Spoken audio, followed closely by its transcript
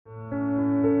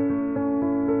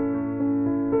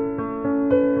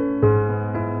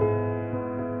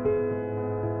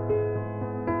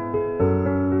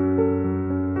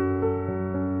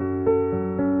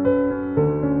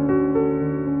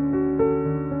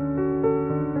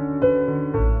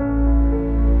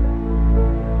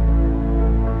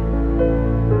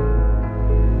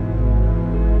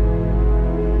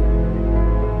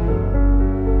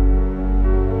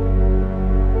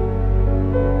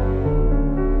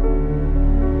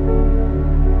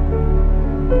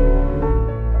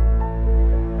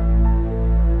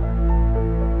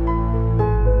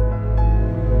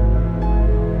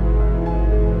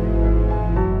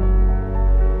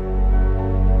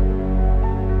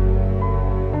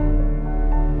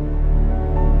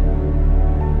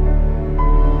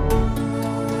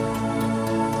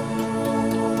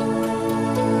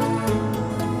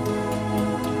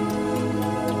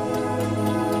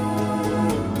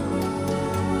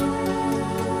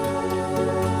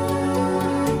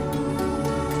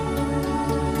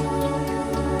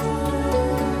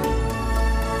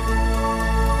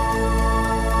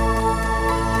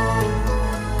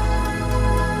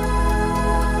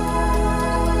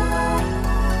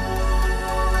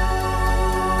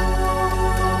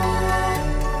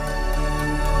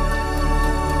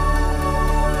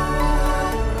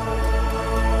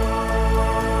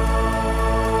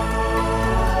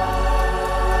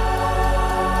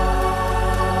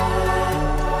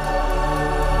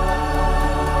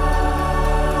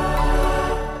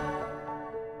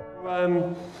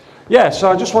Yeah,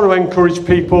 so I just want to encourage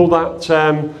people that,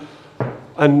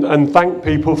 and thank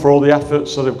people for all the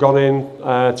efforts that have gone in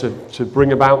to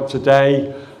bring about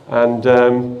today. And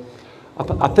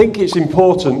I think it's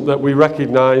important that we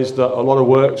recognise that a lot of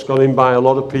work's gone in by a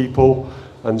lot of people,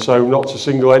 and so not to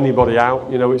single anybody out,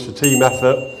 you know, it's a team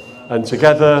effort. And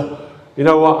together, you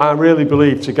know what, I really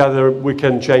believe together we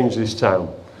can change this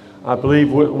town. I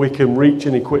believe we can reach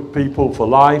and equip people for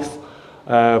life.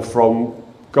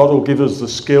 God will give us the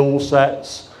skill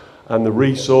sets and the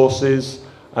resources,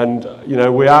 and you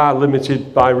know, we are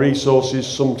limited by resources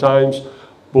sometimes,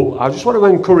 but I just want to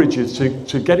encourage you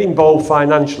to get involved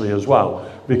financially as well,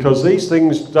 because these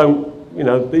things don't, you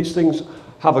know, these things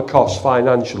have a cost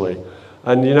financially.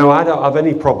 And you know, I don't have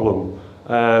any problem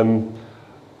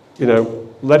you know,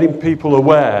 letting people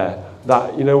aware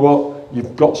that, you know what,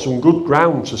 you've got some good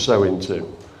ground to sow into.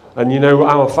 And you know,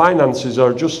 our finances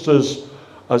are just as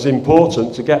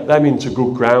important to get them into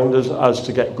good ground as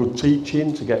to get good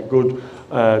teaching, to get good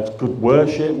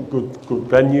worship, good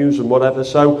venues and whatever.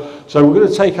 So we're going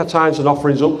to take our tithes and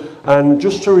offerings up, and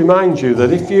just to remind you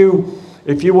that if you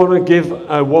want to give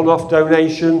a one-off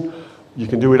donation, you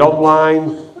can do it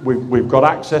online. We've got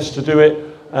access to do it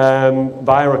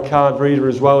via a card reader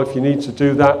as well if you need to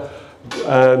do that.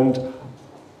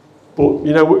 But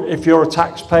you know, if you're a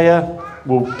taxpayer,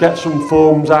 we'll get some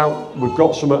forms out. We've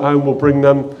got some at home, we'll bring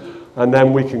them, and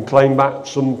then we can claim back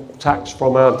some tax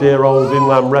from our dear old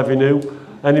inland revenue.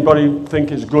 Anybody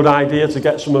think it's a good idea to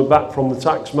get some back from the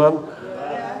tax man?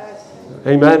 Yes.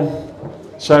 Amen.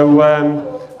 So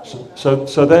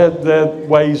they're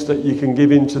ways that you can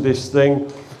give into this thing.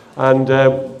 And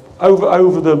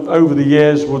over the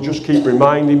years, we'll just keep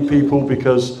reminding people,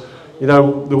 because you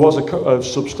know, there was a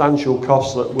substantial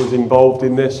cost that was involved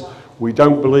in this. We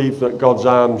don't believe that God's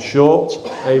arm's short.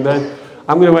 Amen.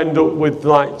 I'm going to end up with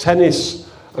like tennis.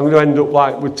 I'm going to end up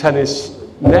like with tennis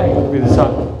net by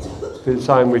the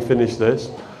time we finish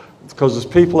this, because there's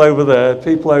people over there,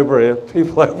 people over here,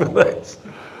 people over there.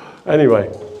 Anyway,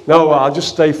 no, I'll just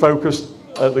stay focused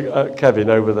at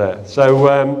Kevin over there. So,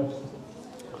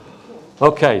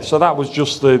 okay, so that was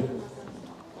just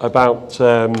about.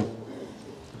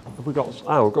 Have we got?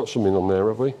 Oh, we've got something on there,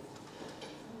 have we?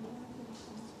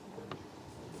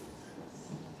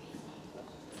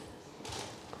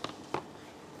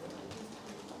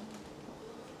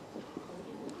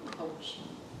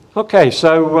 Okay,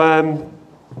 so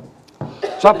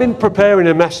I've been preparing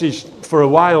a message for a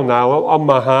while now on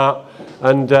my heart,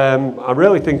 and I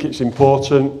really think it's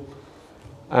important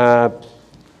to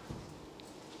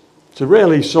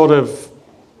really sort of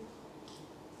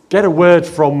get a word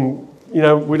from, you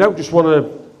know, we don't just want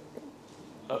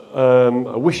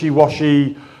a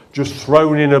wishy-washy, just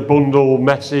thrown in a bundle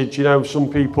message. You know, some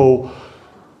people,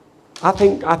 I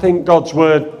think God's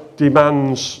word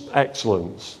demands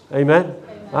excellence. Amen?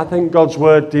 I think God's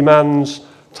word demands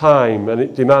time, and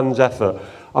it demands effort.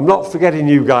 I'm not forgetting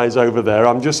you guys over there.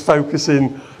 I'm just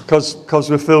focusing because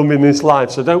we're filming this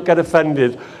live. So don't get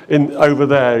offended over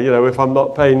there. You know, if I'm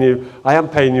not paying you, I am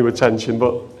paying you attention,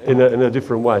 but in a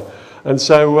different way. And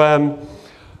so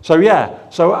yeah.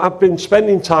 So I've been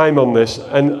spending time on this,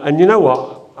 and you know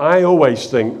what? I always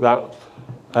think that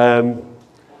that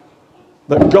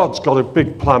God's got a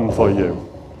big plan for you.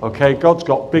 Okay, God's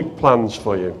got big plans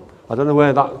for you. I don't know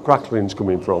where that crackling's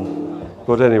coming from,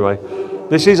 but anyway,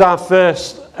 this is our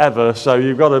first ever, so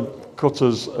you've got to cut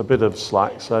us a bit of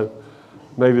slack. So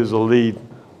maybe there's a lead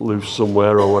loose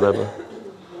somewhere or whatever.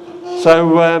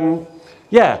 So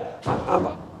yeah,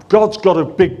 God's got a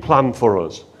big plan for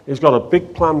us. He's got a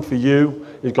big plan for you.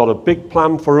 He's got a big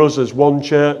plan for us as one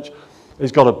church.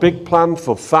 He's got a big plan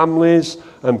for families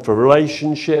and for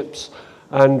relationships.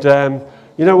 And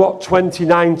you know what?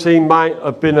 2019 might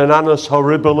have been an annus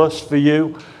horribilis for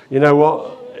you. You know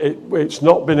what? It's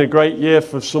not been a great year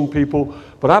for some people,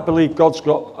 but I believe God's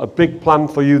got a big plan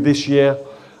for you this year.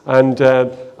 And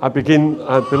I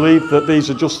believe that these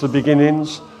are just the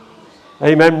beginnings.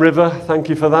 Amen, River. Thank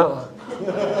you for that.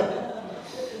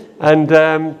 And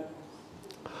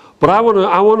but I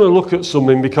want to look at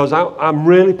something, because I'm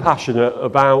really passionate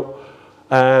about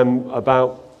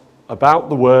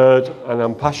the word, and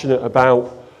I'm passionate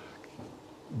about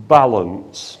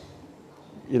balance.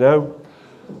 You know,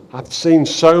 I've seen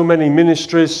so many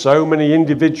ministries, so many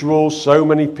individuals, so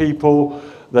many people.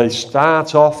 They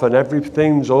start off and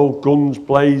everything's all guns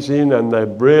blazing, and they're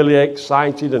really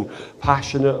excited and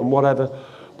passionate and whatever.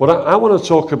 But I want to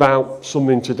talk about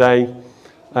something today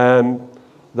that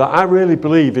I really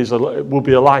believe will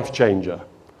be a life changer.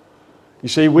 You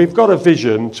see, we've got a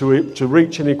vision to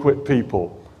reach and equip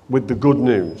people with the good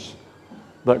news.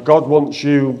 that God wants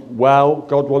you well,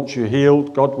 God wants you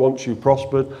healed, God wants you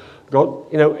prospered.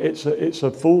 God, you know, it's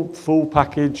a full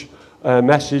package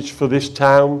message for this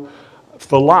town,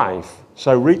 for life.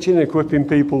 So reaching and equipping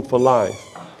people for life.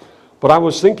 But I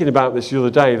was thinking about this the other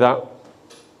day, that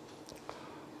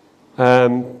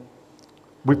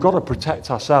we've got to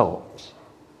protect ourselves.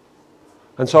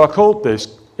 And so I called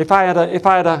this, if I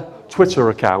had a Twitter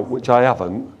account, which I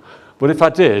haven't, but if I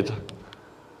did,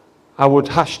 I would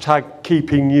hashtag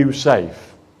keeping you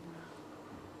safe.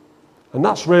 And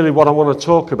that's really what I want to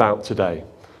talk about today.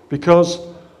 Because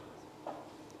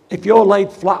if you're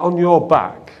laid flat on your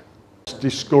back,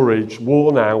 discouraged,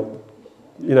 worn out,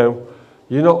 you know,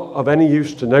 you're not of any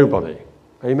use to nobody.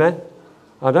 Amen?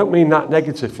 I don't mean that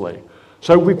negatively.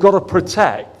 So we've got to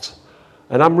protect,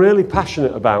 and I'm really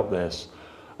passionate about this.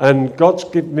 And God's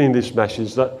given me this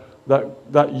message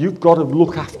that you've got to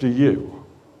look after you.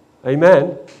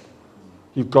 Amen?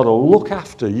 You've got to look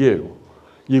after you.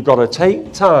 You've got to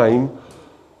take time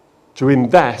to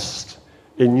invest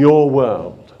in your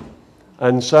world.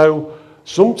 And so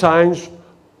sometimes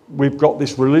we've got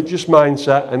this religious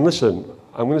mindset, and listen,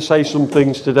 I'm going to say some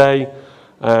things today.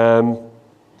 I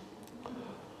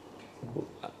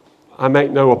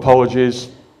make no apologies.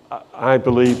 I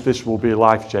believe this will be a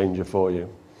life changer for you.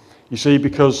 You see,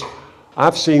 because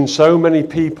I've seen so many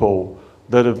people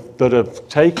that have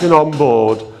taken on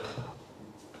board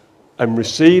and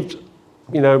received,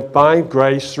 you know, by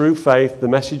grace, through faith, the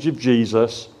message of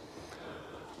Jesus,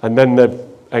 and then they've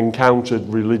encountered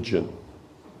religion.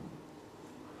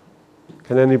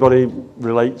 Can anybody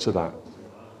relate to that?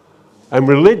 And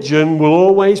religion will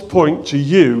always point to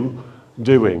you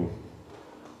doing.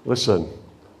 Listen,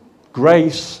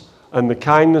 grace and the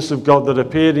kindness of God that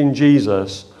appeared in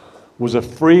Jesus was a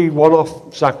free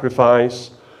one-off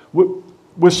sacrifice.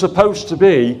 We're supposed to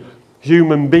be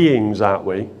human beings, aren't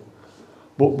we?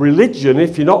 But religion,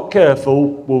 if you're not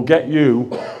careful, will get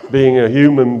you being a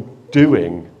human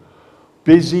doing.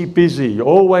 Busy,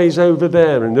 always over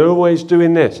there and always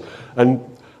doing this. And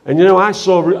you know, I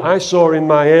saw in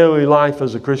my early life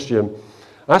as a Christian,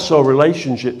 I saw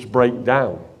relationships break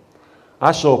down.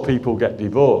 I saw people get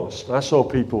divorced. I saw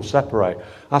people separate.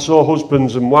 I saw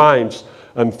husbands and wives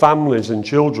and families and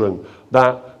children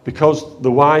that because the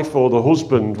wife or the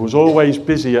husband was always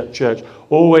busy at church,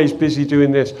 always busy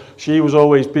doing this, she was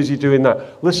always busy doing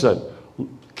that. Listen,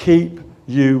 keep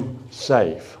you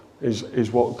safe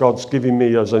is what God's giving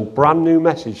me as a brand new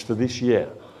message for this year.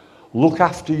 Look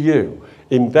after you.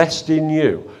 Invest in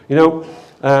you. You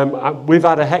know, we've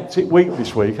had a hectic week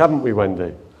this week, haven't we,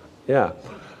 Wendy? Yeah.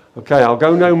 Okay, I'll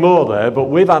go no more there, but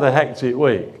we've had a hectic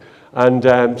week.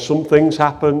 And some things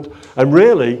happened. And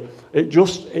really,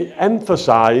 it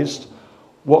emphasised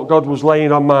what God was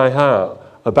laying on my heart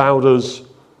about us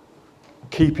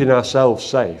keeping ourselves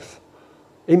safe.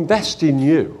 Invest in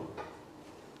you.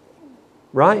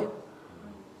 Right?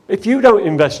 If you don't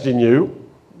invest in you,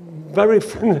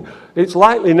 it's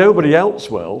likely nobody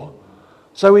else will.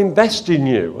 So invest in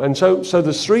you. And so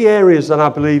there's three areas that I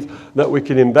believe that we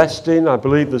can invest in. I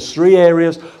believe there's three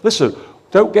areas. Listen,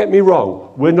 don't get me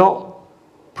wrong. We're not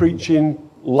preaching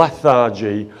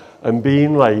lethargy and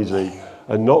being lazy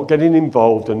and not getting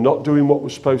involved and not doing what we're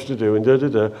supposed to do and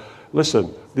da-da-da.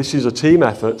 Listen, this is a team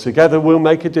effort. Together we'll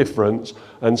make a difference.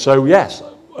 And so, yes,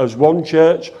 as one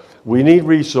church, we need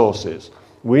resources.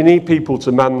 We need people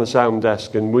to man the sound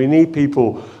desk, and we need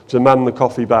people to man the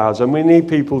coffee bars, and we need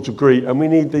people to greet, and we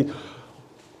need the...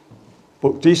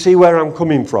 But do you see where I'm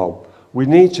coming from? We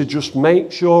need to just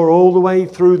make sure all the way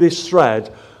through this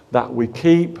thread that we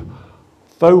keep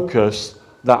focused,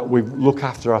 that we look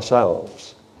after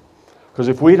ourselves. Because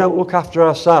if we don't look after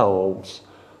ourselves,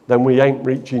 then we ain't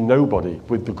reaching nobody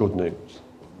with the good news.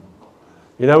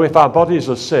 You know, if our bodies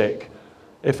are sick,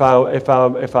 if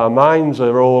our minds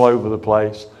are all over the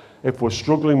place, if we're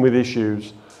struggling with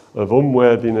issues of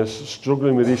unworthiness,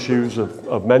 struggling with issues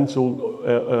of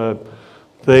mental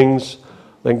things,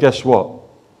 then guess what?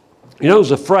 You know, there's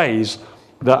a phrase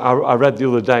that I read the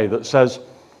other day that says,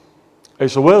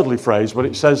 it's a worldly phrase, but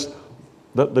it says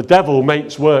that the devil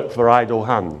makes work for idle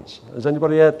hands. Has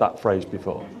anybody heard that phrase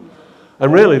before?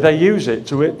 And really, they use it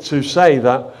to say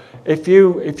that if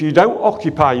you don't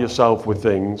occupy yourself with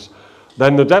things,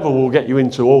 then the devil will get you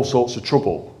into all sorts of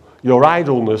trouble. Your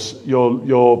idleness,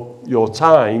 your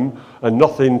time and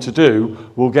nothing to do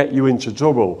will get you into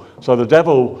trouble. So the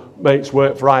devil makes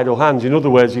work for idle hands. In other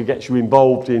words, he gets you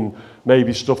involved in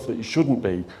maybe stuff that you shouldn't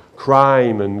be,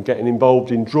 crime and getting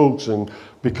involved in drugs, and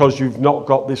because you've not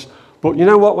got this. But you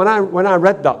know what? When I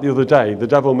read that the other day, the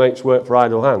devil makes work for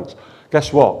idle hands.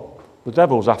 Guess what? The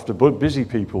devil's after busy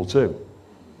people too.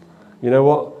 You know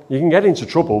what? You can get into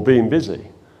trouble being busy.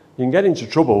 You can get into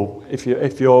trouble if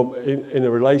you're in a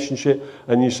relationship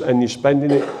and you're spending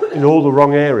it in all the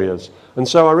wrong areas. And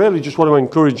so I really just want to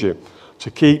encourage you to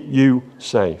keep you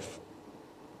safe.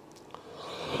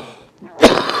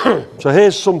 So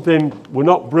here's something, we're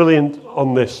not brilliant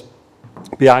on this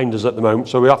behind us at the moment,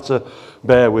 so we have to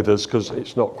bear with us because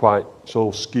it's not quite, it's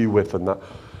all skew with and that.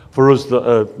 For us that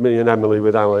are, me and Emily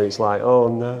with our, it's like, oh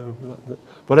no.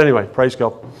 But anyway, praise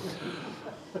God.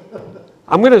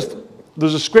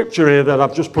 There's a scripture here that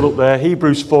I've just put up there,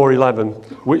 Hebrews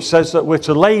 4:11, which says that we're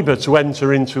to labour to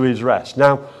enter into his rest.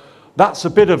 Now, that's a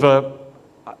bit of a,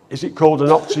 is it called an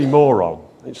oxymoron?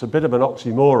 It's a bit of an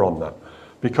oxymoron, that,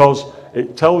 because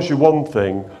it tells you one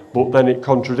thing, but then it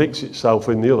contradicts itself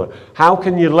in the other. How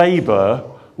can you labour,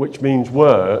 which means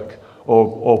work,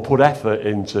 or put effort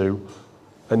into,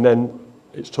 and then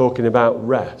it's talking about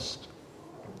rest?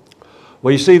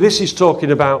 Well, you see, this is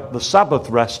talking about the Sabbath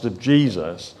rest of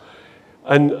Jesus,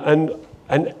 and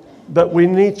that we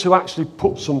need to actually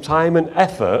put some time and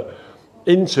effort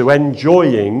into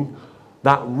enjoying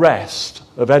that rest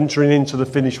of entering into the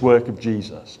finished work of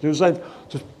Jesus.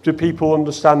 Do people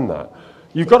understand that?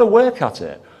 You've got to work at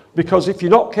it, because if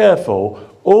you're not careful,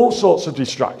 all sorts of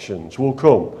distractions will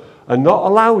come and not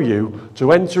allow you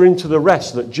to enter into the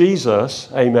rest that Jesus,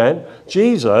 amen,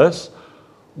 Jesus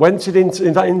went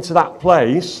into that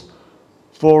place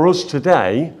for us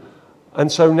today.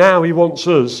 And so now he wants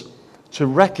us to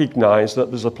recognise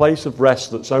that there's a place of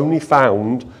rest that's only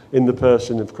found in the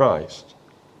person of Christ.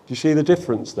 Do you see the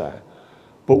difference there?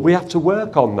 But we have to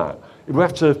work on that. We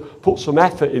have to put some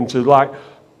effort into, like,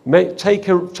 take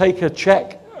a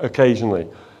check occasionally,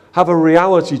 have a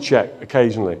reality check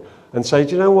occasionally, and say,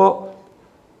 do you know what?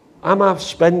 Am I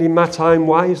spending my time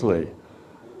wisely?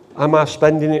 Am I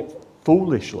spending it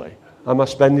foolishly? Am I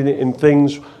spending it in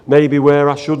things maybe where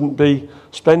I shouldn't be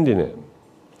spending it?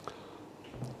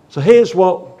 So here's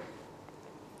what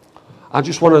I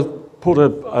just want to put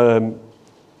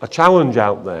a challenge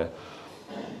out there.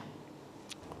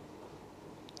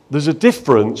 There's a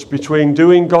difference between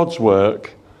doing God's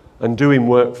work and doing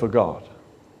work for God.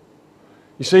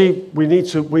 You see, we need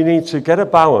to get a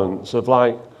balance of,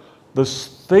 like, there's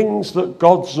things that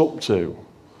God's up to.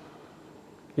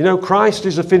 You know, Christ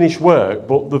is a finished work,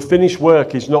 but the finished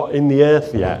work is not in the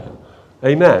earth yet.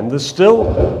 Amen. There's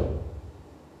still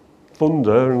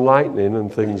thunder and lightning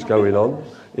and things going on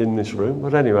in this room.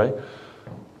 But anyway,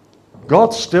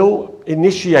 God's still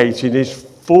initiating his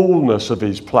fullness of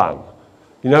his plan.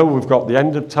 You know, we've got the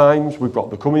end of times, we've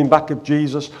got the coming back of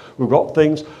Jesus, we've got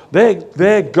things.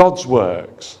 They're God's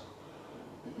works.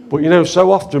 But you know,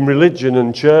 so often religion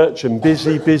and church and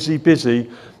busy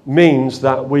means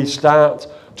that we start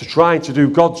to try to do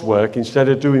God's work instead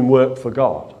of doing work for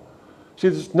God. See,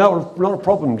 there's not a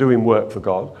problem doing work for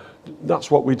God.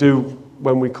 That's what we do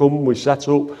when we come, we set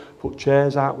up, put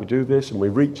chairs out, we do this, and we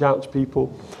reach out to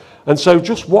people. And so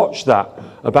just watch that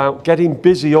about getting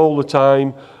busy all the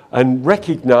time and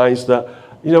recognise that,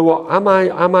 you know what, am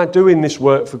I doing this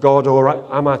work for God, or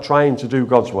am I trying to do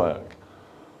God's work?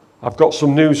 I've got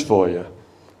some news for you.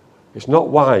 It's not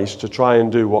wise to try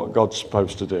and do what God's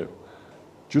supposed to do.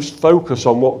 Just focus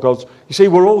on what God's... You see,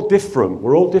 we're all different.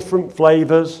 We're all different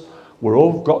flavours. We're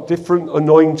all got different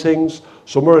anointings.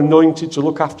 Some are anointed to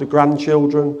look after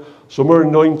grandchildren. Some are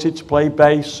anointed to play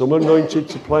bass. Some are anointed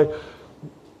to play...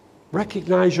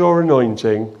 Recognise your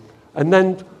anointing and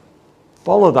then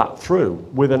follow that through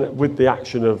with the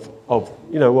action of,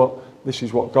 you know what, this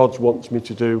is what God wants me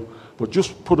to do. But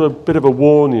just put a bit of a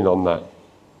warning on that.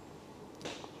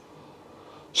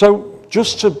 So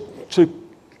just to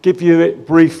give you it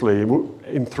briefly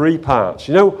in 3 parts.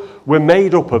 You know, we're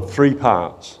made up of 3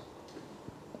 parts.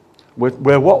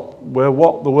 We're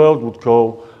what the world would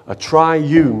call a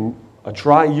triune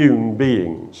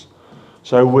beings.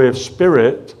 So we're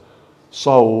spirit,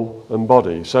 soul and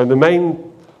body. So the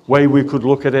main way we could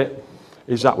look at it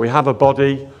is that we have a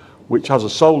body which has a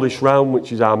soulish realm,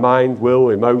 which is our mind, will,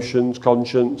 emotions,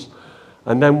 conscience,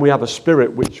 and then we have a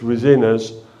spirit which was in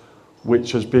us,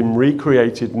 which has been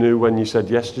recreated new when you said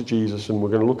yes to Jesus, and we're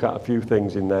going to look at a few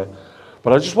things in there.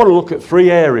 But I just want to look at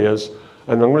 3 areas,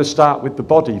 and I'm going to start with the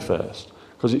body first,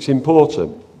 because it's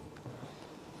important.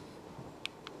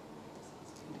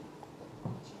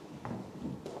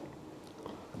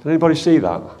 Did anybody see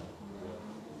that?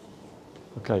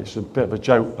 Okay, it's a bit of a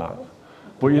joke, that.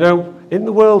 But you know, in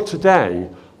the world today,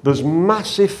 there's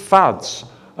massive fads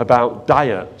about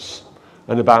diets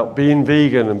and about being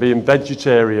vegan and being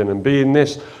vegetarian and being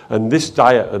this and this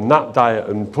diet and that diet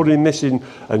and putting this in,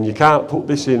 and you can't put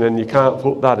this in and you can't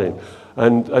put that in.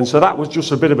 And so that was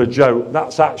just a bit of a joke.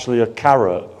 That's actually a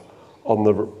carrot on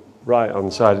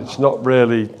right-hand side. It's not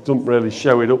really, doesn't really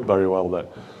show it up very well there.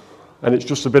 And it's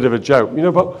just a bit of a joke. You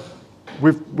know, but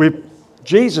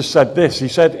Jesus said this. He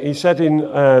said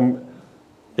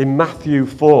in Matthew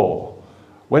 4,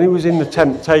 when he was in the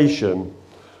temptation,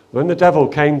 when the devil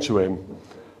came to him,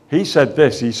 he said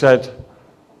this. He said,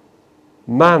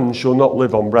 man shall not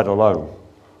live on bread alone,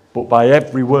 but by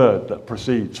every word that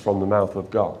proceeds from the mouth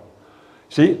of God.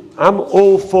 See, I'm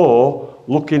all for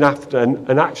looking after,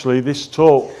 and actually this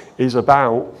talk is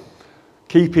about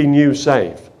keeping you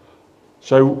safe.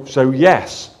 So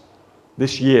yes,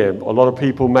 this year, a lot of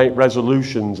people make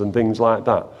resolutions and things like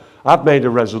that. I've made a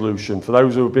resolution. For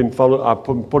those who have been following, I've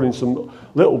been putting some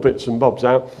little bits and bobs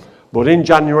out. But in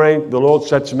January, the Lord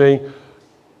said to me,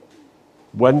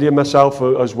 Wendy and myself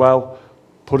as well,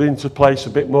 put into place a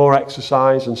bit more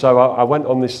exercise. And so I went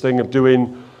on this thing of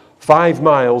doing 5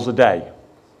 miles a day.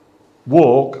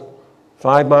 Walk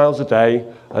 5 miles a day,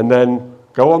 and then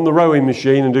go on the rowing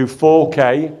machine and do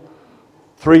 4K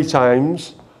 3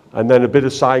 times, and then a bit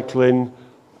of cycling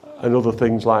and other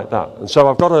things like that. And so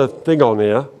I've got a thing on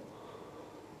here,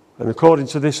 and according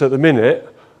to this at the minute,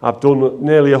 I've done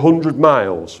nearly 100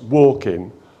 miles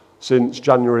walking since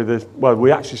January well,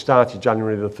 we actually started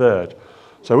January the 3rd.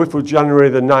 So if we're January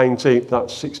the 19th,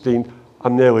 that's 16,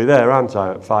 I'm nearly there, aren't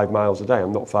I, at 5 miles a day?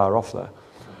 I'm not far off there.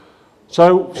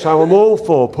 So I'm all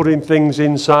for putting things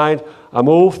inside. I'm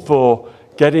all for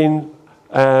getting,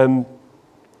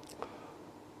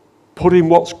 putting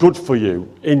what's good for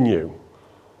you in you.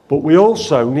 But we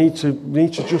also need to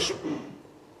just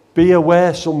be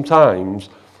aware sometimes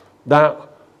that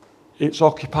it's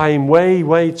occupying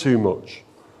way too much,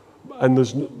 and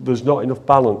there's not enough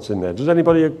balance in there. Does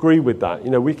anybody agree with that?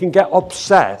 You know, we can get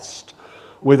obsessed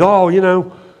with, I'm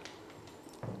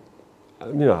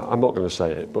not going to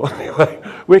say it, but anyway,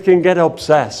 we can get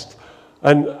obsessed,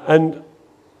 and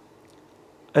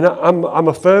I'm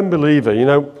a firm believer. You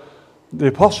know, the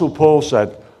Apostle Paul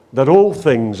said that all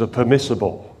things are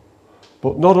permissible,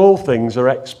 but not all things are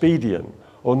expedient,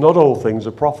 or not all things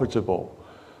are profitable.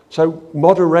 So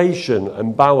moderation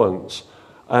and balance,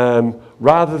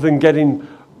 rather than getting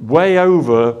way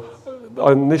over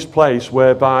on this place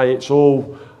whereby it's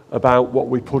all about what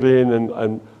we put in,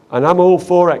 and I'm all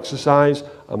for exercise,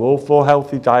 I'm all for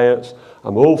healthy diets,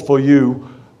 I'm all for you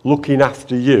looking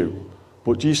after you.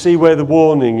 But do you see where the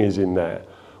warning is in there?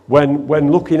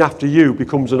 When looking after you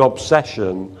becomes an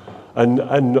obsession and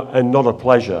not a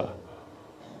pleasure.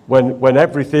 When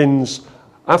everything's,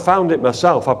 I found it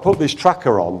myself, I put this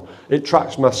tracker on, it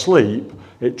tracks my sleep,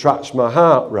 it tracks my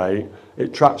heart rate,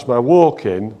 it tracks my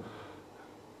walking.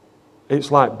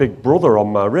 It's like Big Brother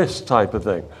on my wrist type of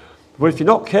thing. But if you're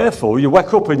not careful, you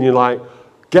wake up and you're like,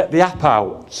 get the app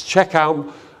out, check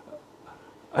out,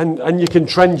 and you can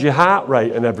trend your heart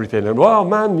rate and everything. And, oh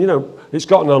man, you know, it's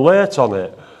got an alert on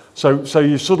it. So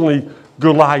you suddenly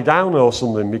go lie down or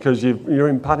something because you're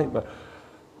in panic.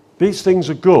 These things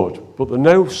are good, but they're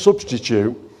no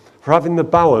substitute for having the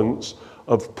balance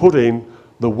of putting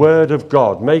the Word of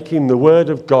God, making the Word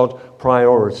of God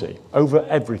priority over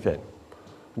everything.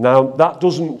 Now, that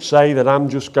doesn't say that I'm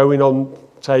just going on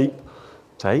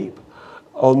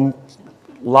on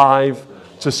live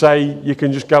to say you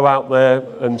can just go out there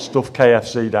and stuff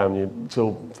KFC down you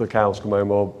until the cows come home,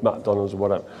 or McDonald's or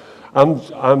whatever.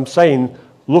 I'm saying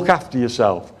look after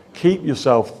yourself, keep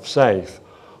yourself safe,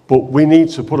 but we need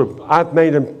to I've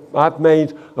made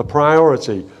a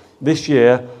priority this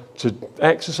year to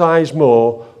exercise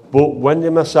more, but Wendy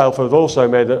and myself have also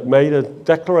made a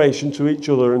declaration to each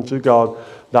other and to God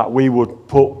that we would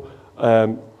put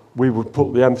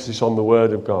the emphasis on the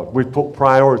Word of God. We'd put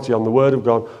priority on the Word of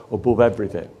God above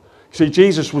everything. See,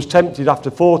 Jesus was tempted after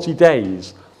 40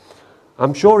 days.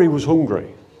 I'm sure he was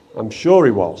hungry. I'm sure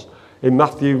he was. In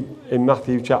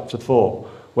Matthew chapter 4,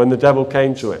 when the devil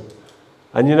came to him.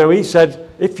 And you know, he said,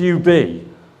 if you be,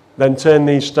 then turn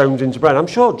these stones into bread. I'm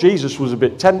sure Jesus was a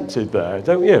bit tempted there,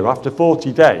 don't you? After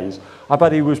 40 days, I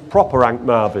bet he was proper Hank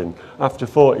Marvin after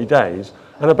 40 days.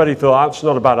 And I bet he thought, that's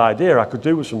not a bad idea, I could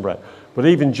do with some bread. But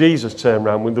even Jesus turned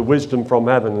around with the wisdom from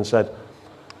heaven and said,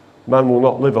 man will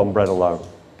not live on bread alone,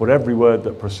 but every word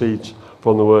that proceeds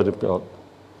from the Word of God.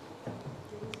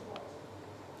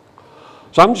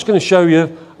 So I'm just going to show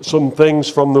you some things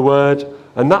from the Word,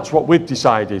 and that's what we've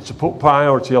decided, to put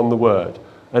priority on the Word.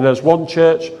 And as one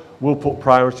church, we'll put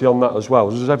priority on that as well.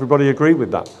 Does everybody agree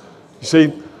with that? You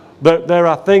see, there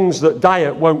are things that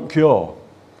diet won't cure.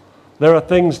 There are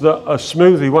things that a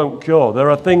smoothie won't cure. There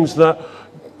are things that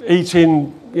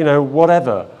eating,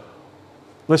 whatever.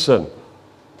 Listen,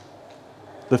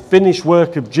 the finished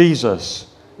work of Jesus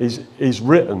is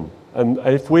written. And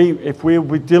if we'll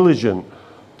be diligent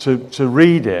to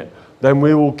read it, then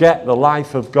we will get the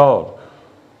life of God,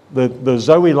 the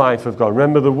Zoe life of God.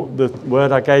 Remember the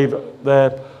word I gave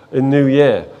there in New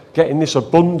Year? Getting this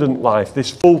abundant life,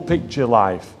 this full picture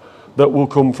life that will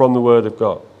come from the Word of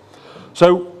God.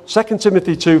 So 2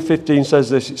 Timothy 2:15 says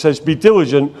this. It says, be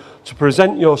diligent to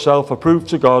present yourself approved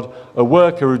to God, a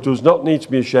worker who does not need to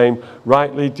be ashamed,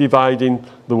 rightly dividing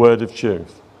the word of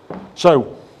truth.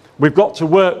 So we've got to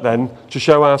work then to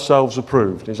show ourselves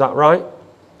approved. Is that right?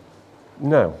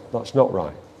 No, that's not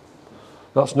right.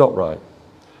 That's not right.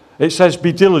 It says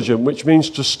be diligent, which means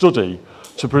to study,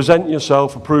 to present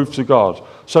yourself approved to God.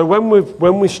 So when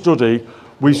we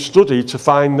study to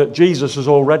find that Jesus has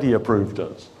already approved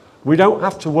us. We don't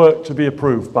have to work to be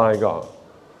approved by God.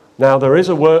 Now, there is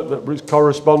a work that is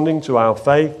corresponding to our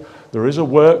faith. There is a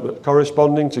work that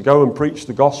corresponding to go and preach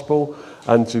the gospel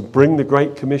and to bring the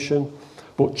Great Commission.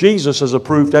 But Jesus has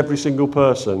approved every single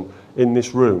person in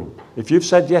this room. If you've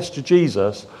said yes to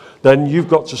Jesus, then you've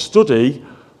got to study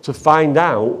to find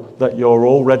out that you're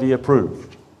already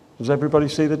approved. Does everybody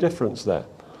see the difference there?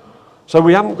 So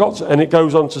we haven't got to, and it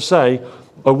goes on to say,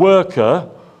 a worker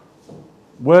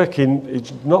working,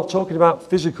 it's not talking about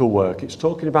physical work, it's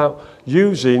talking about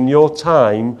using your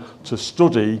time to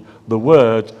study the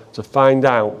Word to find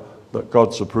out that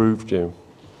God's approved you.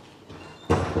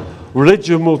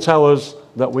 Religion will tell us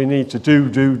that we need to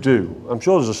do. I'm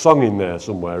sure there's a song in there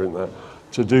somewhere, isn't there?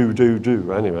 To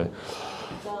do. Anyway.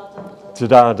 To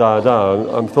da.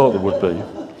 I thought there would be.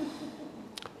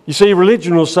 You see,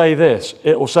 religion will say this.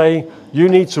 It will say, you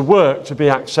need to work to be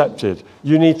accepted.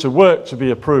 You need to work to be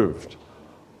approved.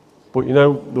 But you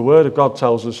know, the Word of God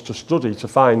tells us to study to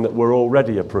find that we're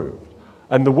already approved.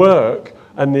 And the work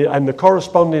and the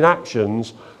corresponding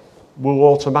actions will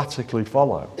automatically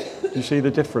follow. Do you see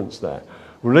the difference there?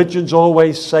 Religion's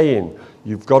always saying,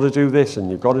 you've got to do this and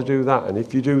you've got to do that. And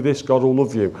if you do this, God will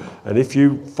love you. And if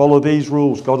you follow these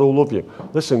rules, God will love you.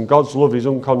 Listen, God's love is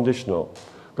unconditional.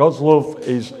 God's love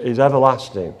is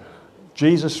everlasting.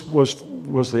 Jesus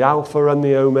was the Alpha and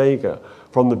the Omega.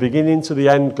 From the beginning to the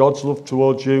end, God's love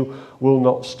towards you will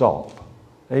not stop.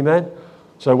 Amen?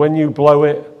 So when you blow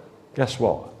it, guess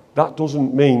what? That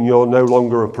doesn't mean you're no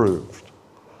longer approved.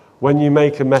 When you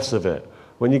make a mess of it,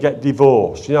 when you get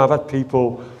divorced, you know, I've had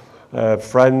people,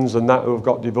 friends and that who have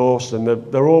got divorced and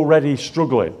they're already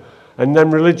struggling. And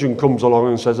then religion comes along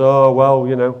and says, oh, well,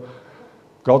 you know,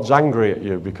 God's angry at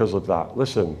you because of that.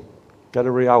 Listen, get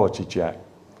a reality check.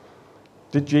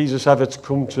 Did Jesus ever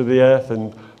come to the earth?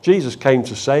 And Jesus came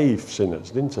to save sinners,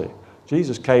 didn't he?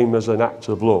 Jesus came as an act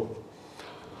of love.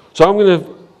 So I'm going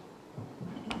to...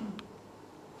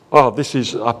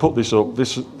 I put this up.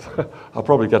 I'll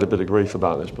probably get a bit of grief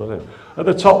about this, but anyway. At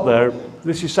the top there,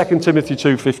 this is 2 Timothy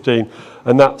 2:15,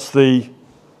 and that's the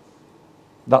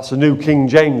New King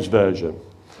James Version.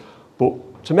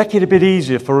 But to make it a bit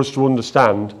easier for us to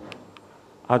understand,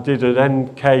 I did an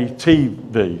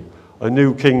NKTV, a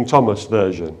New King Thomas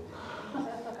version.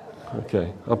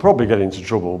 Okay, I'll probably get into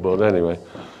trouble, but anyway,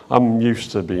 I'm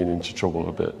used to being into trouble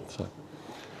a bit. So.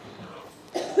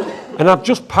 And I've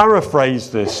just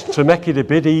paraphrased this to make it a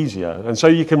bit easier. And so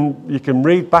you can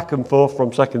read back and forth from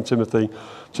 2 Timothy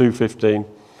 2:15.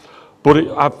 But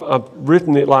I've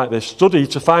written it like this. Study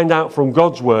to find out from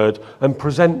God's word and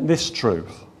present this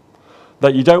truth.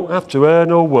 That you don't have to earn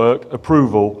or work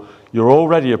approval. You're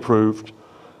already approved.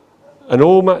 And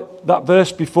that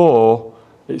verse before,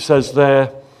 it says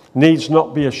there, needs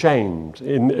not be ashamed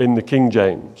in the King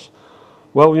James.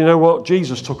 Well, you know what?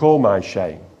 Jesus took all my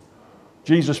shame.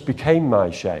 Jesus became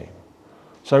my shame.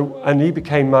 And he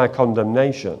became my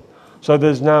condemnation. So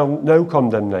there's now no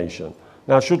condemnation.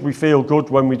 Now, should we feel good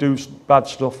when we do bad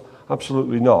stuff?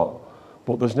 Absolutely not.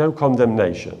 But there's no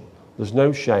condemnation. There's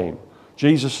no shame.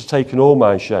 Jesus has taken all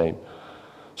my shame.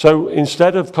 So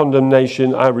instead of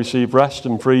condemnation, I receive rest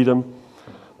and freedom,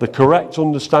 the correct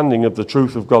understanding of the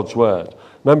truth of God's word.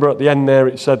 Remember at the end there,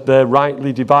 it said they're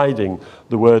rightly dividing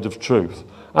the word of truth.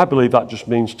 I believe that just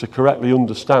means to correctly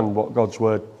understand what God's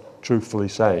word truthfully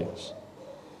says.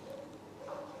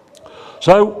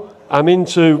 So I'm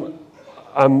into,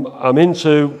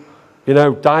 you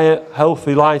know, diet,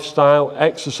 healthy lifestyle,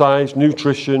 exercise,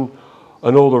 nutrition,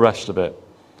 and all the rest of it.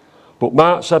 But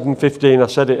Mark 7:15, I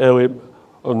said it earlier.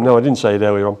 Oh no, I didn't say it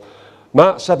earlier on.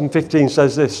 Mark 7:15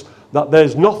 says this, that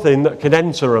there's nothing that can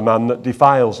enter a man that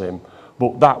defiles him,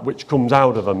 but that which comes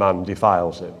out of a man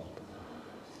defiles him.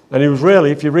 And he was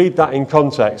really, if you read that in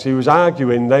context, he was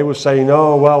arguing, they were saying,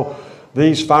 oh, well,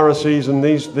 these Pharisees and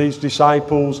these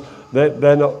disciples,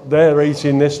 they're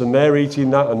eating this and they're eating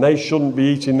that, and they shouldn't be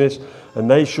eating this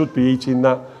and they should be eating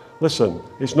that. Listen,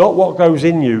 it's not what goes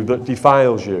in you that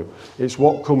defiles you. It's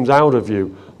what comes out of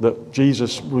you, that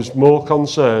Jesus was more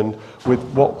concerned with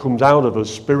what comes out of us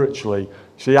spiritually.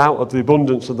 See, out of the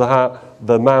abundance of the heart,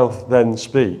 the mouth then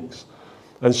speaks.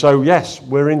 And so, yes,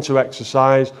 we're into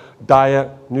exercise, diet,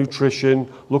 nutrition,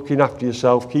 looking after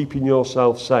yourself, keeping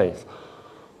yourself safe.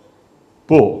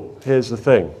 But here's the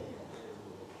thing.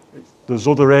 There's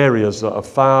other areas that are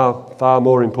far, far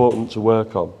more important to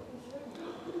work on.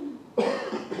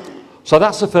 So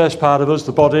that's the first part of us,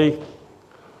 the body.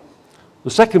 The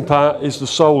second part is the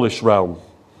soulish realm.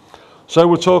 So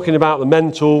we're talking about the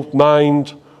mental,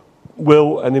 mind,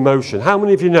 will and emotion. How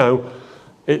many of you know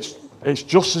it's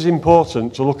just as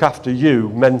important to look after you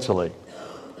mentally,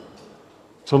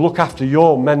 to look after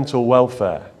your mental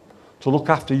welfare, to look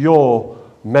after your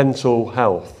mental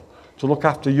health, to look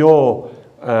after your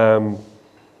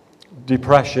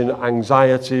depression,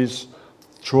 anxieties,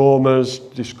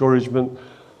 traumas, discouragement.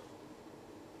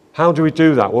 How do we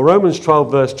do that? Well, Romans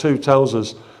 12 verse 2 tells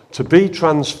us to be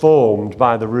transformed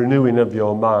by the renewing of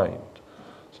your mind.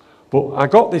 But I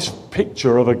got this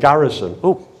picture of a garrison.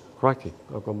 Oh, crikey,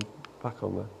 I've gone back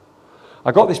on there.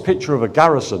 I got this picture of a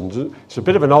garrison. It's a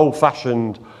bit of an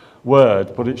old-fashioned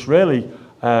word, but it's really,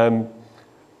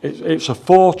 it's a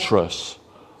fortress,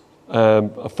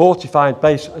 a fortified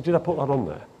base. Did I put that on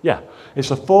there? Yeah.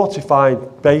 It's a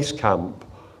fortified base camp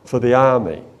for the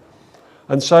army.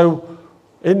 And so,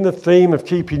 in the theme of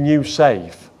keeping you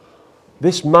safe,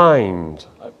 this mind,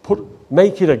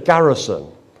 make it a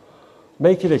garrison.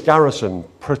 Make it a garrison.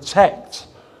 Protect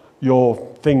your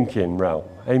thinking realm.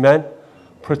 Amen?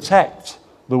 Protect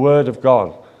the Word of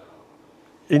God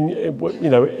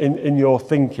in your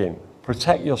thinking.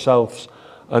 Protect yourselves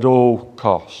at all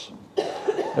costs.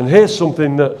 And here's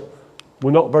something that we're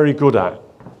not very good at.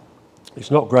 It's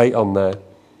not great on there.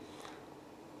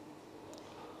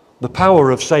 The power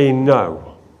of saying no.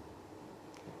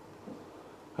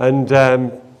 And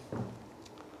that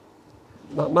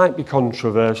might be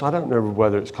controversial. I don't know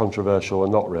whether it's controversial or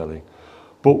not really.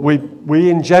 But we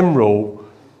in general,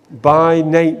 by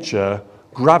nature,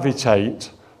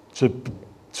 gravitate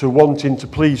to wanting to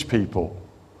please people,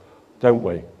 don't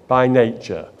we? By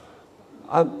nature.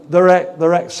 There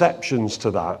are exceptions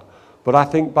to that. But I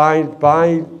think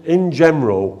in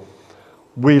general,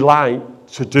 we like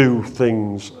to do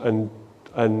things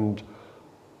and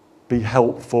be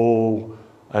helpful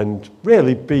and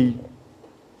really be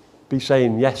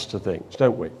saying yes to things,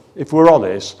 don't we? If we're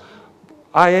honest,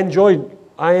 I enjoy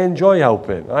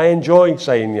helping. I enjoy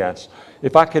saying yes.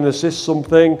 If I can assist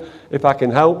something, if I can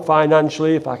help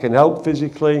financially, if I can help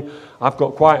physically, I've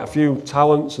got quite a few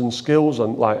talents and skills,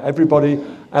 and like everybody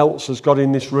else has got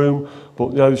in this room,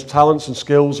 but those talents and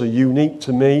skills are unique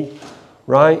to me,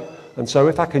 right? And so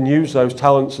if I can use those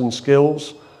talents and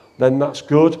skills, then that's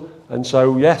good. And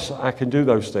so, yes, I can do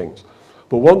those things.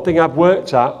 But one thing I've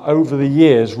worked at over the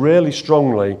years really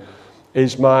strongly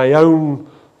is my own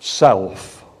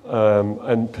self,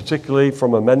 and particularly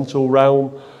from a mental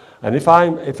realm. And if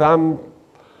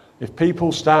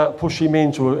people start pushing me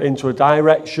into a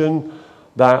direction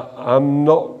that I'm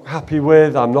not happy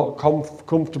with, I'm not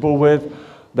comfortable with,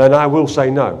 then I will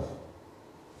say no.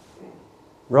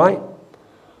 Right?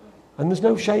 And there's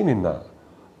no shame in that.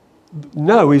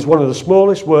 No is one of the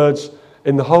smallest words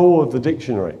in the whole of the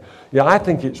dictionary. Yeah, I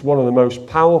think it's one of the most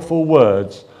powerful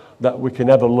words that we can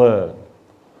ever learn.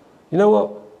 You know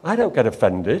what? I don't get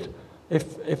offended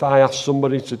if I ask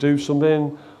somebody to do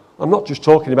something. I'm not just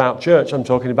talking about church, I'm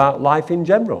talking about life in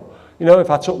general. You know, if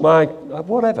I took my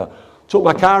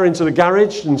car into the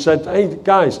garage and said, hey,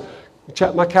 guys,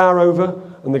 check my car over,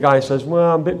 and the guy says,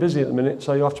 well, I'm a bit busy at the minute,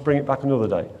 so you have to bring it back another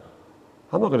day.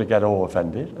 I'm not going to get all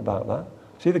offended about that.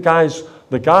 See, the guy's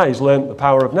learnt the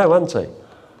power of no, hasn't he?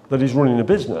 That he's running a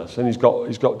business and he's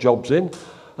got jobs in.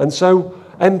 And so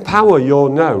empower your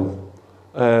no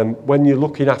when you're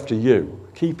looking after you,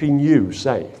 keeping you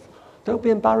safe. Don't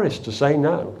be embarrassed to say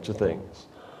no to things.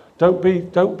 Don't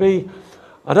be,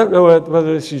 I don't know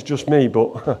whether this is just me,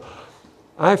 but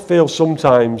I feel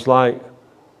sometimes like,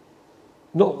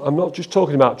 I'm not just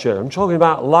talking about church, I'm talking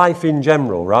about life in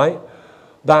general, right?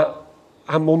 That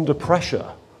I'm under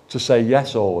pressure to say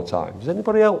yes all the time. Does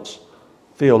anybody else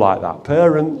feel like that?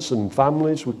 Parents and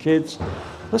families with kids.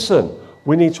 Listen,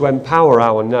 we need to empower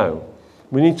our no.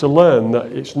 We need to learn that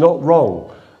it's not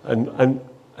wrong and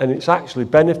it's actually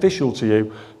beneficial to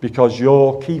you because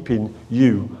you're keeping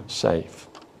you safe.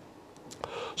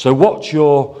 So watch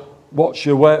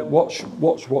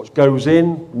what goes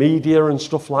in, media and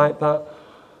stuff like that,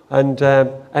 and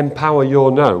empower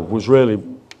your no was really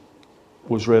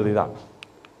that.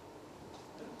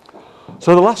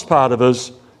 So the last part of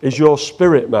us is your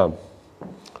spirit man.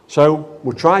 So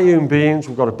we're triune beings,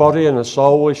 we've got a body and a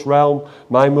soulish realm,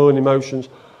 mind, will and emotions.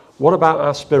 What about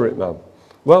our spirit man?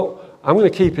 Well, I'm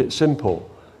going to keep it simple.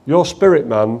 Your spirit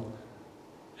man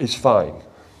is fine.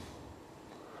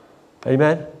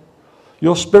 Amen?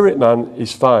 Your spirit man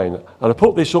is fine. And I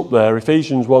put this up there,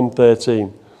 Ephesians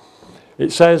 1:13.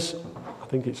 It says, I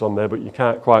think it's on there, but you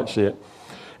can't quite see it.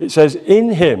 It says, in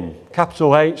him,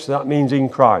 capital H, that means in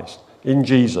Christ, in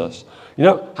Jesus. You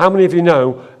know, how many of you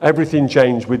know everything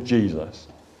changed with Jesus?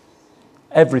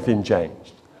 Everything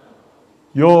changed.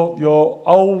 Your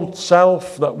old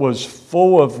self that was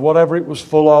full of whatever it was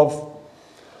full of,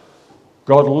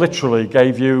 God literally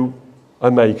gave you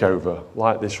a makeover,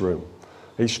 like this room.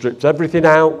 He stripped everything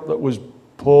out that was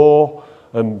poor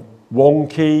and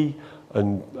wonky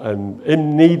and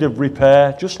in need of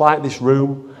repair, just like this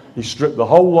room. He stripped the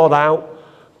whole lot out,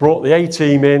 brought the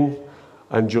A-team in,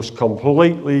 and just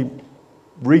completely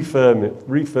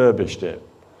refurbished it.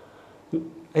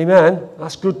 Amen.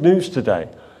 That's good news today.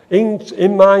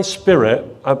 In my spirit,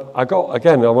 I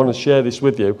want to share this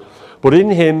with you, but in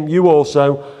him you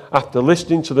also, after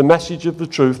listening to the message of the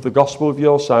truth, the gospel of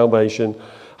your salvation,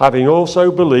 having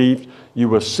also believed, you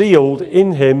were sealed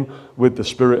in him with the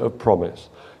spirit of promise.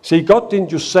 See, God didn't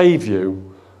just save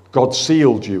you, God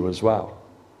sealed you as well.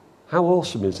 How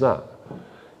awesome is that?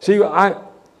 See, I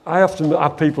often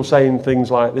have people saying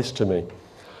things like this to me.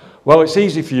 Well, it's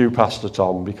easy for you, Pastor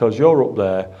Tom, because you're up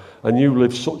there and you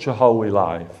live such a holy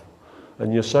life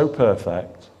and you're so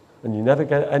perfect and you never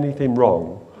get anything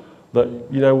wrong that,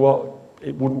 you know what,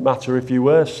 it wouldn't matter if you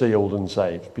were sealed and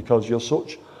saved because you're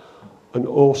such an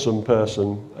awesome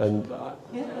person. And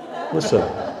listen,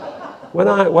 when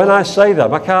I say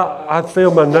that, I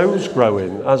feel my nose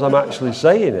growing as I'm actually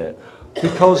saying it,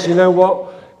 because you know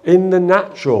what, in the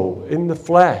natural, in the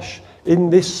flesh, in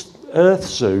this earth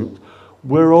suit,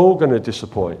 we're all going to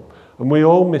disappoint, and we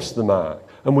all miss the mark,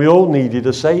 and we all needed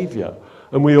a saviour,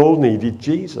 and we all needed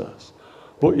Jesus.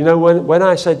 But you know, when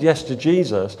I said yes to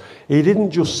Jesus, he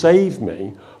didn't just save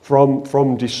me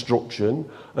from destruction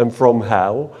and from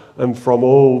hell and from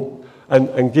all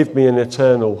and give me an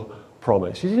eternal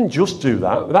promise. He didn't just do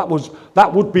that.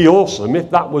 That would be awesome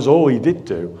if that was all he did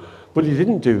do. But he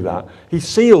didn't do that. He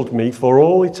sealed me for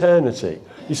all eternity.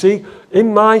 You see,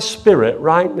 in my spirit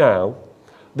right now,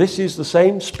 this is the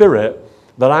same spirit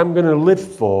that I'm going to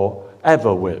live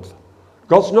forever with.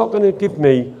 God's not going to give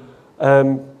me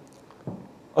an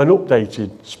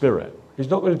updated spirit. He's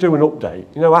not going to do an update.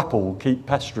 You know, Apple will keep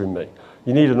pestering me.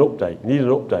 You need an update, you need an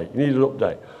update, you need an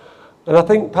update. And I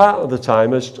think part of the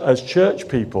time as church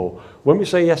people, when we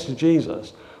say yes to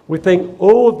Jesus, we think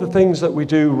all of the things that we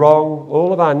do wrong,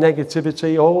 all of our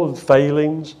negativity, all of the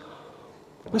failings,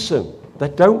 listen, they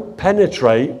don't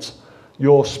penetrate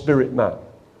your spirit man.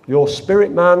 Your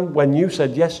spirit man, when you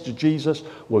said yes to Jesus,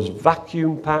 was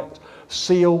vacuum-packed,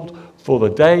 sealed for the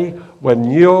day when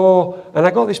you're... And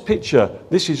I got this picture.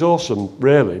 This is awesome,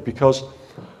 really, because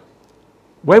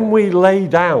when we lay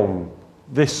down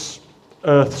this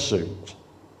earth suit,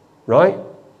 right?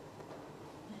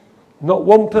 Not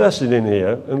one person in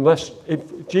here, unless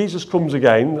if Jesus comes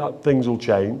again, things will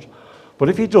change. But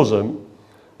if he doesn't,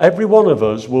 every one of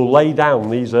us will lay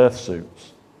down these earth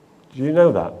suits. Do you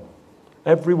know that?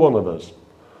 Every one of us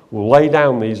will lay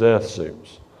down these earth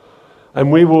suits.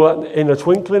 And we will, in a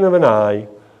twinkling of an eye,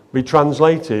 be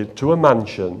translated to a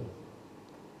mansion.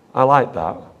 I like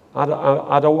that. I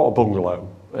don't want a bungalow,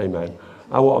 amen.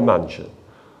 I want a mansion.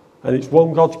 And it's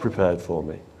one God's prepared for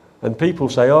me. And people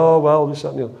say, oh, well, this, that,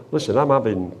 and the other. Listen, I'm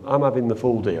having the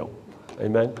full deal,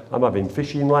 amen. I'm having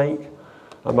Fishing Lake.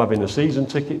 I'm having a season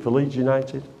ticket for Leeds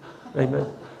United,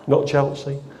 amen. Not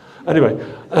Chelsea. Anyway,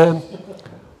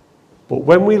 but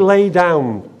when we lay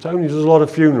down, Tony does a lot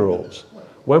of funerals.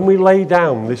 When we lay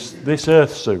down this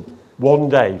earth suit one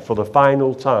day for the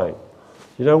final time,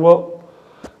 you know what?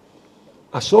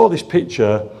 I saw this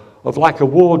picture of like a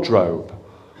wardrobe,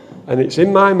 and it's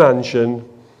in my mansion,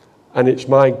 and it's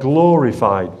my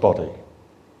glorified body.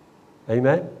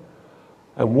 Amen?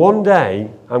 And one day,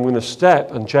 I'm going to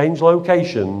step and change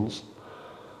locations.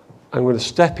 I'm going to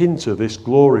step into this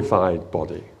glorified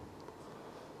body.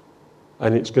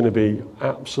 And it's going to be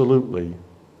absolutely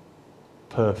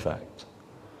perfect.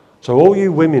 So all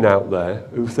you women out there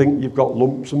who think you've got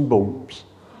lumps and bumps,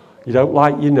 you don't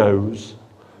like your nose,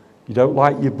 you don't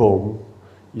like your bum,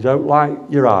 you don't like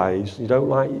your eyes, you don't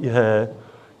like your hair,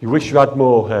 you wish you had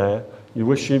more hair, you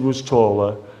wish you was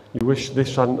taller, you wish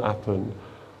this hadn't happened.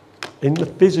 In the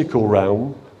physical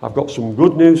realm, I've got some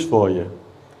good news for you.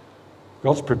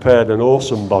 God's prepared an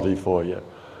awesome body for you.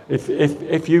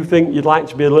 If you think you'd like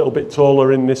to be a little bit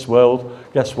taller in this world,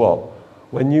 guess what?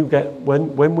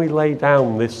 when we lay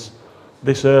down this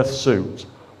earth suit,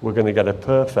 we're going to get a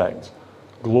perfect,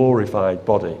 glorified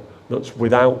body that's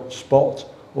without spot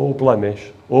or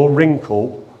blemish or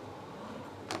wrinkle,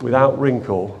 without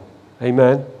wrinkle.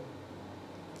 Amen.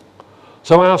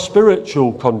 So our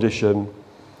spiritual condition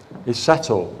is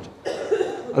settled.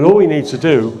 And all we need to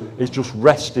do is just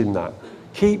rest in that.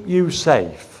 Keep you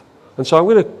safe. And so I'm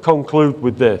going to conclude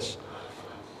with this.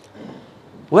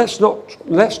 Let's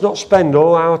not spend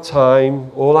all our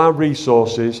time, all our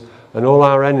resources, and all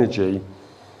our energy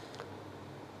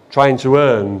trying to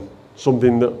earn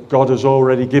something that God has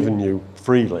already given you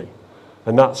freely.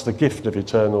 And that's the gift of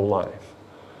eternal life.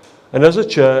 And as a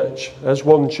church, as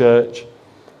one church,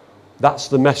 that's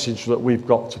the message that we've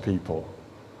got to people.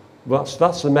 That's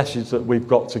the message that we've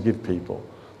got to give people.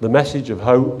 The message of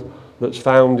hope that's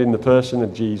found in the person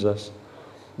of Jesus.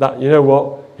 That, you know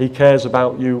what, he cares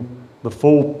about you, the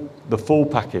full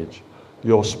package.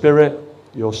 Your spirit,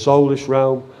 your soulish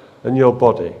realm, and your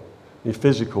body, your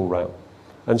physical realm.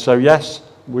 And so yes,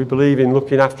 we believe in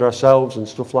looking after ourselves and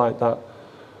stuff like that.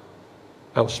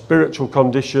 Our spiritual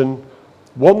condition,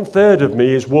 1/3 of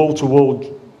me is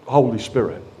wall-to-wall Holy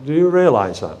Spirit. Do you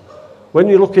realise that? When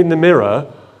you look in the mirror,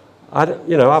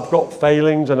 I've got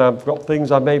failings and I've got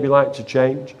things I maybe like to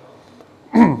change.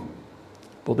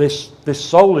 But this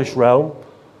soulish realm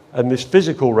and this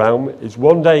physical realm is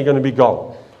one day going to be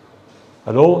gone.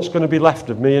 And all that's going to be left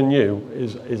of me and you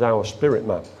is our spirit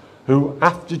man, who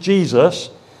after Jesus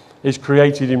is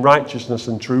created in righteousness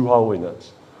and true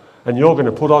holiness. And you're going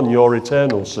to put on your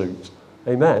eternal suit.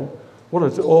 Amen. What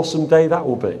an awesome day that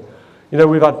will be. You know,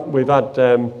 we've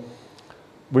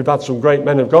had some great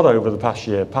men of God over the past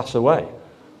year pass away.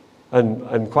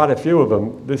 And quite a few of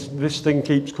them, this thing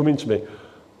keeps coming to me.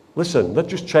 Listen, they've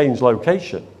just changed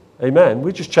location. Amen.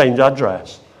 We just change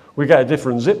address. We get a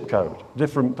different zip code,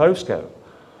 different postcode.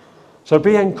 So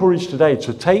be encouraged today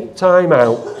to take time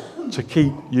out to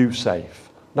keep you safe.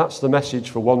 That's the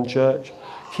message for one church.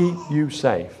 Keep you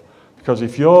safe. Because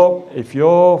if you're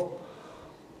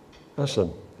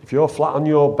flat on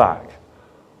your back,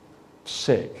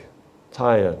 sick,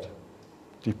 tired,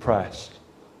 depressed,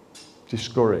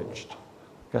 discouraged,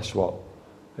 guess what?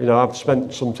 You know, I've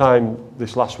spent some time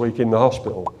this last week in the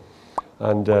hospital,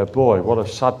 and boy, what a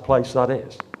sad place that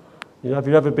is. You know, have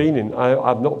you ever been in?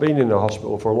 I've not been in a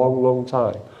hospital for a long, long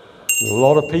time. There's a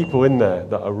lot of people in there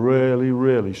that are really,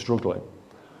 really struggling.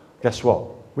 Guess what?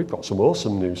 We've got some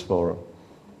awesome news for them.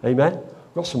 Amen?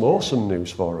 We've got some awesome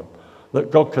news for them. That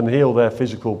God can heal their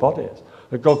physical bodies.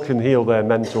 That God can heal their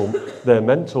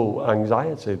mental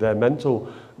anxiety, their mental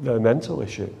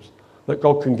issues. That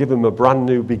God can give them a brand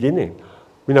new beginning.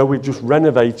 You know, we've just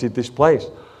renovated this place.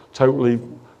 Totally,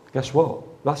 guess what?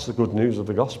 That's the good news of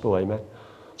the gospel, amen?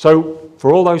 So,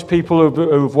 for all those people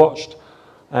who've watched,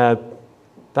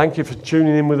 thank you for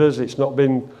tuning in with us. It's not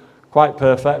been quite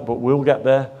perfect, but we'll get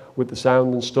there with the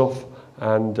sound and stuff.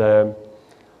 And,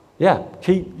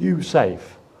 keep you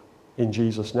safe in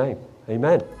Jesus' name.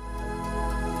 Amen.